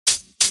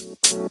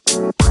Good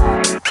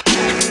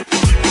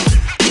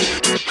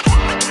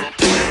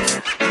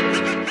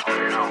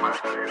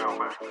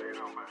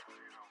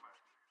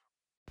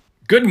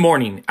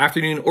morning,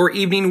 afternoon, or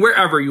evening,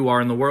 wherever you are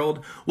in the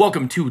world.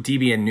 Welcome to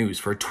DBN News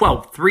for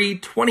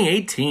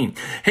 12/3/2018.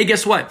 Hey,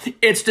 guess what?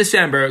 It's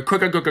December.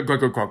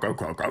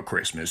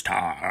 Christmas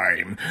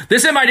time.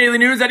 This is my daily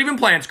news that even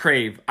plants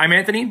crave. I'm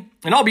Anthony,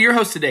 and I'll be your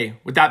host today.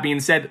 With that being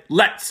said,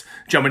 let's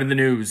jump into the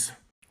news.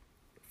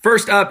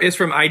 First up is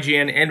from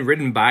IGN and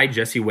written by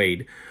Jesse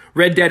Wade.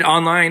 Red Dead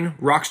Online,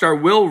 Rockstar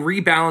will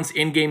rebalance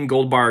in-game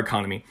gold bar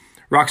economy.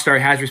 Rockstar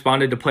has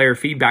responded to player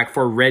feedback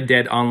for Red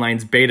Dead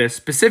Online's beta,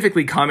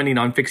 specifically commenting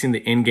on fixing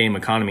the in-game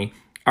economy.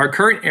 Our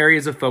current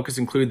areas of focus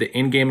include the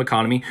in-game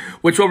economy,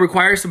 which will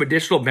require some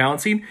additional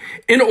balancing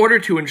in order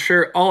to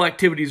ensure all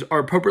activities are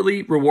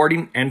appropriately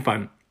rewarding and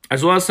fun,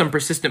 as well as some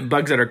persistent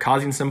bugs that are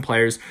causing some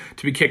players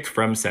to be kicked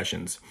from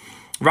sessions.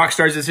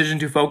 Rockstar's decision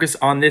to focus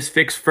on this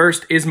fix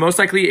first is most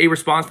likely a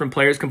response from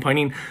players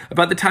complaining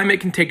about the time it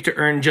can take to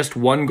earn just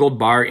one gold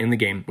bar in the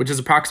game, which is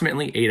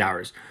approximately 8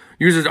 hours.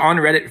 Users on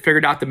Reddit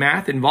figured out the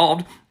math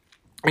involved,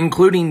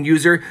 including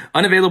user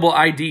unavailable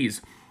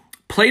IDs.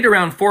 Played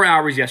around 4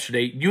 hours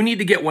yesterday. You need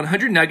to get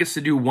 100 nuggets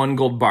to do one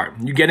gold bar.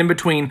 You get in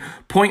between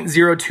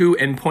 0.02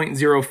 and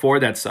 0.04.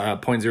 That's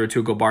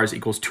 0.02 gold bars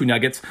equals 2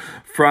 nuggets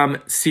from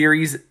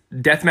series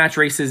deathmatch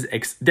races,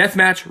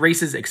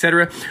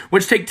 etc.,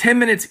 which take 10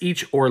 minutes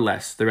each or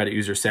less, the Reddit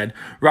user said.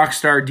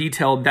 Rockstar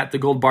detailed that the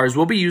gold bars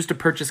will be used to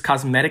purchase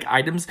cosmetic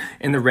items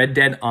in the Red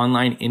Dead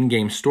Online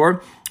in-game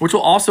store, which will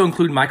also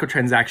include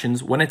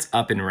microtransactions when it's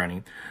up and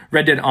running.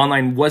 Red Dead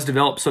Online was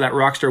developed so that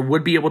Rockstar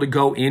would be able to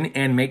go in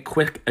and make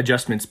quick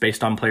adjustments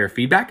based on player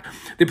feedback.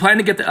 They plan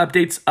to get the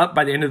updates up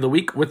by the end of the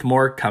week, with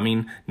more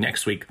coming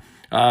next week.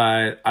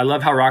 I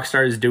love how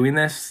Rockstar is doing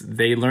this.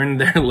 They learned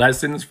their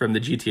lessons from the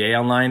GTA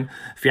Online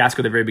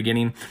fiasco at the very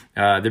beginning.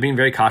 They're being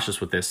very cautious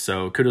with this,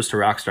 so kudos to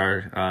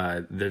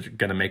Rockstar. They're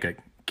going to make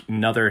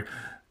another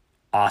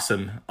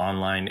awesome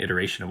online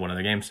iteration of one of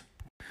their games.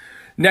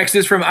 Next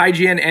is from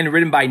IGN and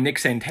written by Nick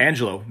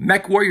Santangelo.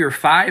 MechWarrior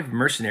 5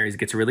 Mercenaries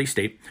gets a release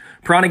date.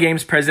 Piranha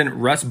Games president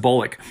Russ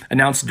Bullock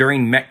announced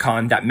during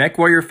MechCon that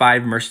MechWarrior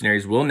 5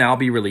 Mercenaries will now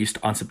be released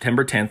on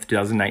September 10th,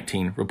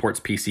 2019,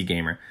 reports PC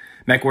Gamer.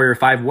 MechWarrior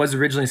 5 was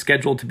originally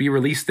scheduled to be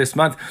released this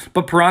month,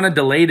 but Piranha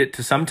delayed it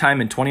to sometime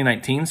in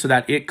 2019 so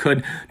that it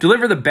could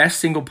deliver the best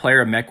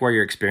single-player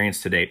MechWarrior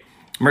experience to date.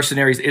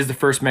 Mercenaries is the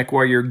first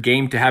MechWarrior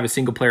game to have a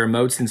single-player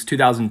mode since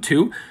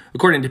 2002.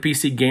 According to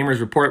PC Gamer's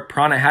report,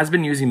 Piranha has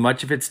been using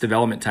much of its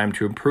development time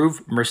to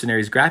improve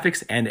Mercenaries'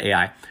 graphics and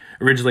AI.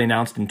 Originally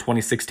announced in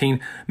 2016,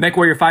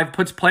 MechWarrior 5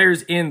 puts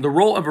players in the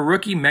role of a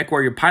rookie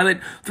MechWarrior pilot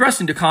thrust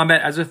into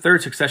combat as a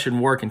third succession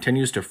war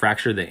continues to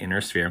fracture the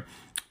inner sphere.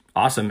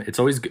 Awesome. I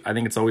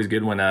think it's always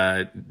good when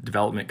a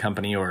development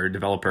company or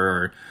developer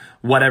or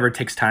whatever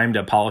takes time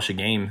to polish a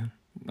game.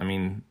 I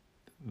mean,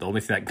 the only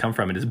thing that can come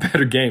from it is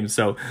better games.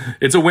 So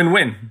it's a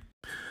win-win.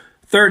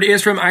 Third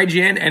is from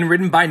IGN and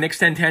written by Nick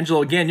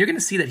Santangelo. Again, you're going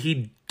to see that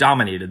he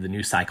dominated the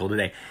news cycle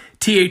today.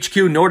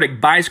 THQ Nordic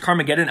buys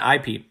Carmageddon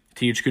IP.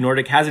 THQ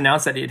Nordic has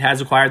announced that it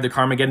has acquired the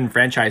Carmageddon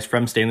franchise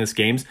from Stainless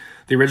Games.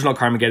 The original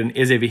Carmageddon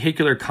is a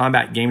vehicular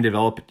combat game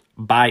developed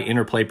by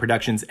Interplay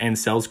Productions and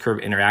Cells Curve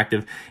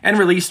Interactive and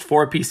released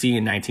for PC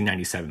in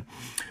 1997.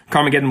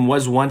 Carmageddon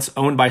was once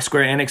owned by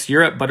Square Enix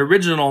Europe, but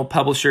original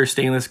publisher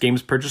Stainless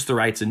Games purchased the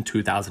rights in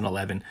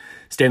 2011.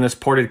 Stainless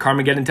ported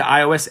Carmageddon to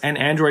iOS and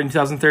Android in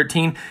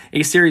 2013.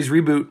 A series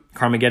reboot,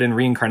 Carmageddon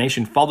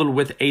Reincarnation, followed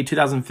with a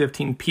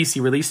 2015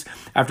 PC release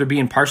after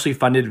being partially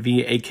funded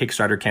via a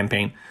Kickstarter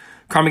campaign.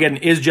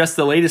 Carmageddon is just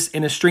the latest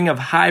in a string of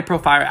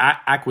high-profile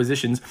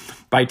acquisitions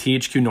by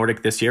THQ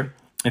Nordic this year.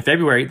 In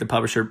February, the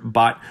publisher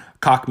bought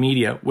Koch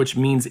Media, which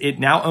means it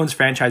now owns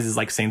franchises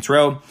like Saints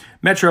Row,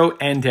 Metro,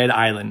 and Dead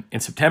Island. In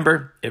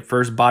September, it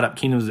first bought up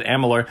Kingdoms of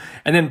Amalur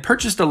and then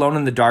purchased Alone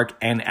in the Dark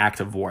and Act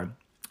of War.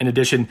 In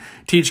addition,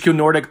 THQ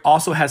Nordic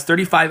also has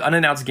 35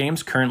 unannounced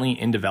games currently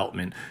in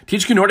development.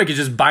 THQ Nordic is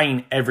just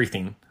buying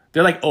everything.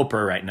 They're like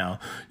Oprah right now.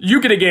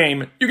 You get a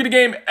game,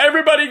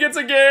 everybody gets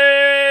a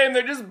game.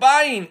 They're just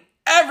buying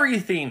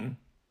everything.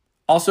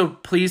 Also,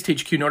 please,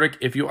 THQ Nordic,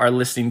 if you are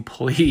listening,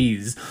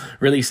 please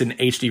release an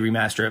HD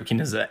remaster of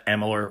Kingdoms of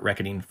Amalur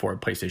Reckoning for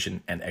PlayStation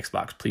and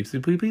Xbox. Please,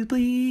 please, please, please,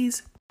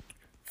 please.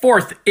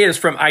 Fourth is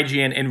from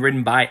IGN and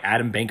written by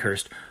Adam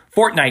Bankhurst.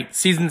 Fortnite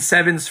Season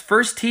 7's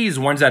first tease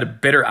warns that a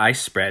bitter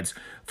ice spreads.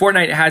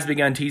 Fortnite has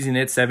begun teasing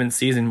its 7th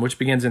season, which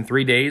begins in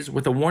 3 days,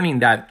 with a warning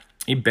that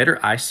a bitter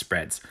ice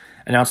spreads.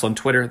 Announced on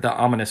Twitter, the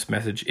ominous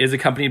message is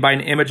accompanied by an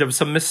image of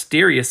some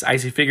mysterious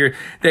icy figure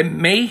that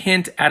may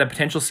hint at a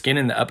potential skin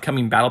in the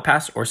upcoming Battle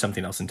Pass or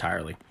something else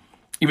entirely.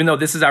 Even though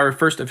this is our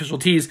first official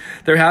tease,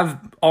 there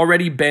have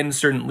already been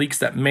certain leaks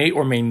that may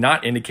or may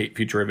not indicate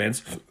future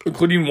events,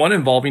 including one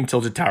involving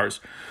Tilted Towers.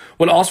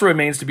 What also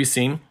remains to be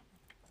seen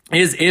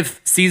is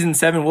if Season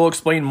 7 will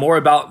explain more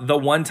about the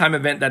one-time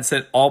event that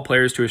sent all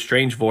players to a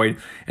strange void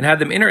and had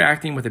them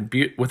interacting with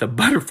a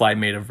butterfly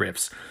made of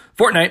rifts.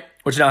 Fortnite,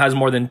 which now has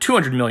more than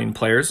 200 million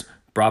players,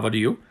 bravo to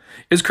you,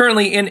 is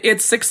currently in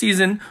its 6th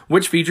season,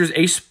 which features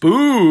a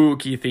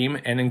spooky theme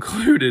and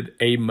included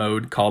a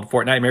mode called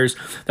Fortnitemares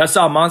that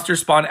saw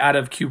monsters spawn out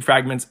of cube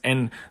fragments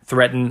and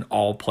threaten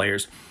all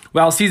players.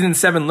 While Season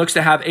 7 looks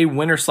to have a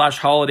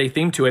winter/holiday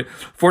theme to it,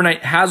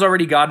 Fortnite has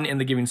already gotten in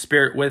the giving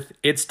spirit with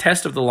its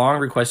test of the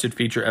long-requested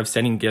feature of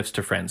sending gifts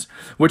to friends,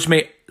 which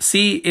may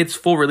see its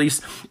full release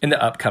in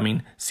the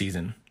upcoming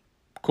season.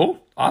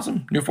 Cool.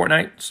 Awesome. New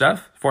Fortnite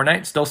stuff.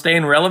 Fortnite still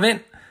staying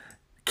relevant,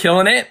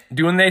 killing it,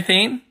 doing their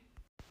thing.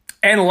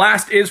 And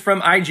last is from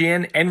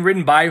IGN and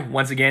written by,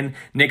 once again,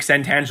 Nick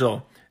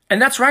Santangelo.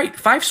 And that's right,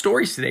 5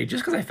 stories today,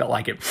 just because I felt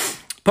like it.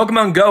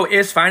 Pokemon Go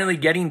is finally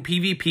getting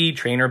PvP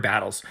trainer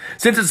battles.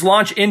 Since its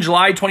launch in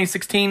July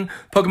 2016,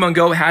 Pokemon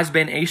Go has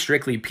been a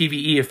strictly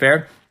PvE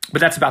affair,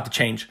 but that's about to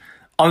change.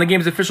 On the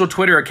game's official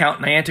Twitter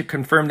account, Niantic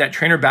confirmed that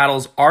trainer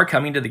battles are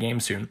coming to the game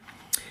soon.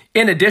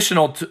 In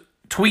additional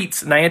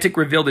tweets, Niantic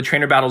revealed the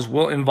trainer battles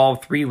will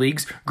involve 3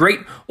 leagues: Great,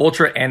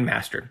 Ultra, and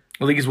Master.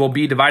 The leagues will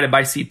be divided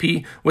by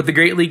CP, with the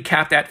Great League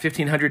capped at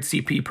 1,500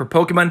 CP per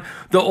Pokemon,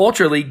 the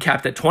Ultra League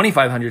capped at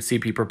 2,500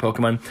 CP per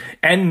Pokemon,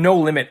 and no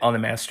limit on the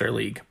Master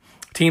League.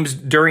 Teams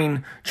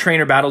during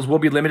trainer battles will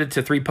be limited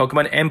to 3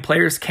 Pokemon, and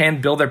players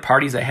can build their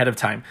parties ahead of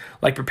time,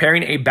 like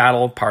preparing a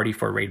battle party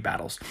for raid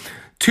battles.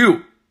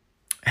 2,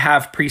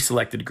 have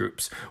pre-selected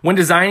groups. When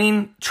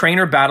designing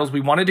trainer battles, we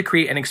wanted to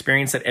create an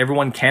experience that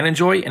everyone can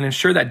enjoy and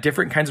ensure that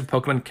different kinds of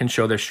Pokemon can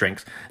show their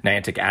strengths,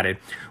 Niantic added.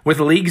 With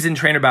leagues and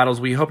trainer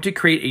battles, we hope to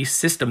create a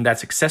system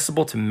that's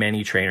accessible to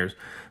many trainers.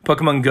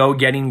 Pokemon Go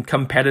getting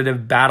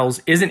competitive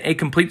battles isn't a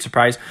complete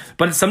surprise,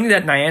 but it's something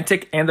that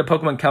Niantic and the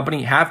Pokemon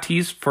Company have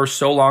teased for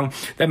so long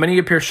that many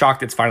appear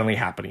shocked it's finally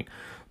happening.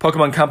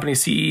 Pokemon Company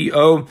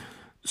CEO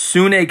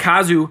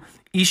Tsunekazu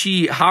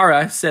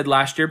Ishihara said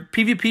last year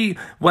PvP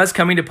was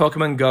coming to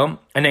Pokemon Go,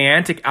 and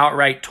Niantic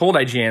outright told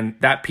IGN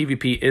that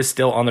PvP is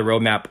still on the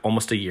roadmap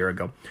almost a year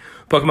ago.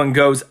 Pokemon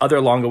Go's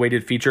other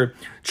long-awaited feature,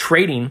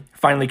 trading,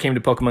 finally came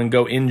to Pokemon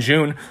Go in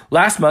June.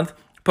 Last month,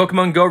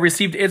 Pokemon Go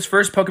received its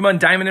first Pokemon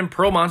Diamond and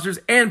Pearl monsters,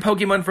 and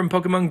Pokemon from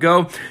Pokemon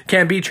Go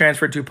can be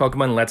transferred to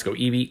Pokemon Let's Go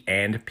Eevee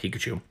and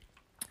Pikachu.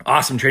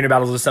 Awesome. Trainer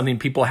battles is something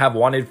people have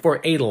wanted for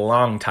a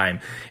long time.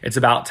 It's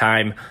about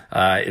time.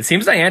 It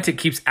seems Niantic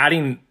keeps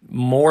adding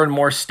more and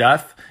more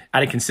stuff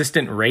at a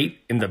consistent rate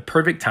in the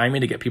perfect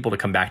timing to get people to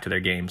come back to their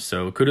games.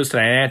 So kudos to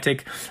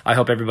Niantic. I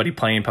hope everybody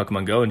playing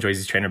Pokemon Go enjoys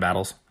these trainer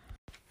battles.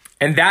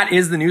 And that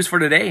is the news for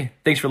today.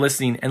 Thanks for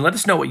listening, and let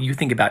us know what you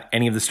think about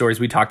any of the stories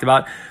we talked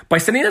about by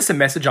sending us a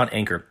message on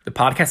Anchor, the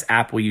podcast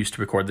app we use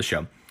to record the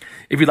show.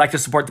 If you'd like to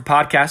support the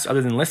podcast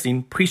other than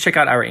listening, please check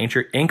out our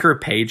Anchor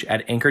page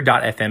at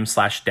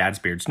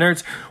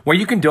anchor.fm/dadsbeardsnerds, where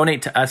you can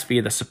donate to us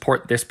via the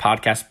support this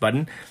podcast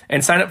button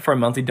and sign up for a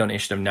monthly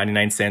donation of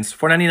 99 cents,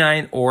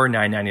 $4.99, or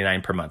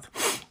 $9.99 per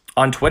month.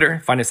 On Twitter,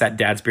 find us at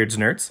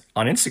dadsbeardsnerds.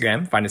 On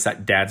Instagram, find us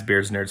at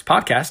dadsbeardsnerds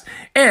podcast.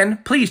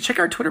 And please check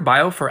our Twitter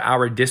bio for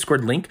our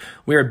Discord link.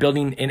 We are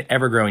building an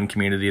ever-growing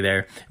community there,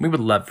 and we would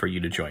love for you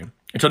to join.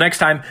 Until next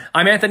time,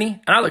 I'm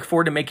Anthony, and I look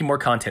forward to making more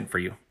content for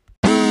you.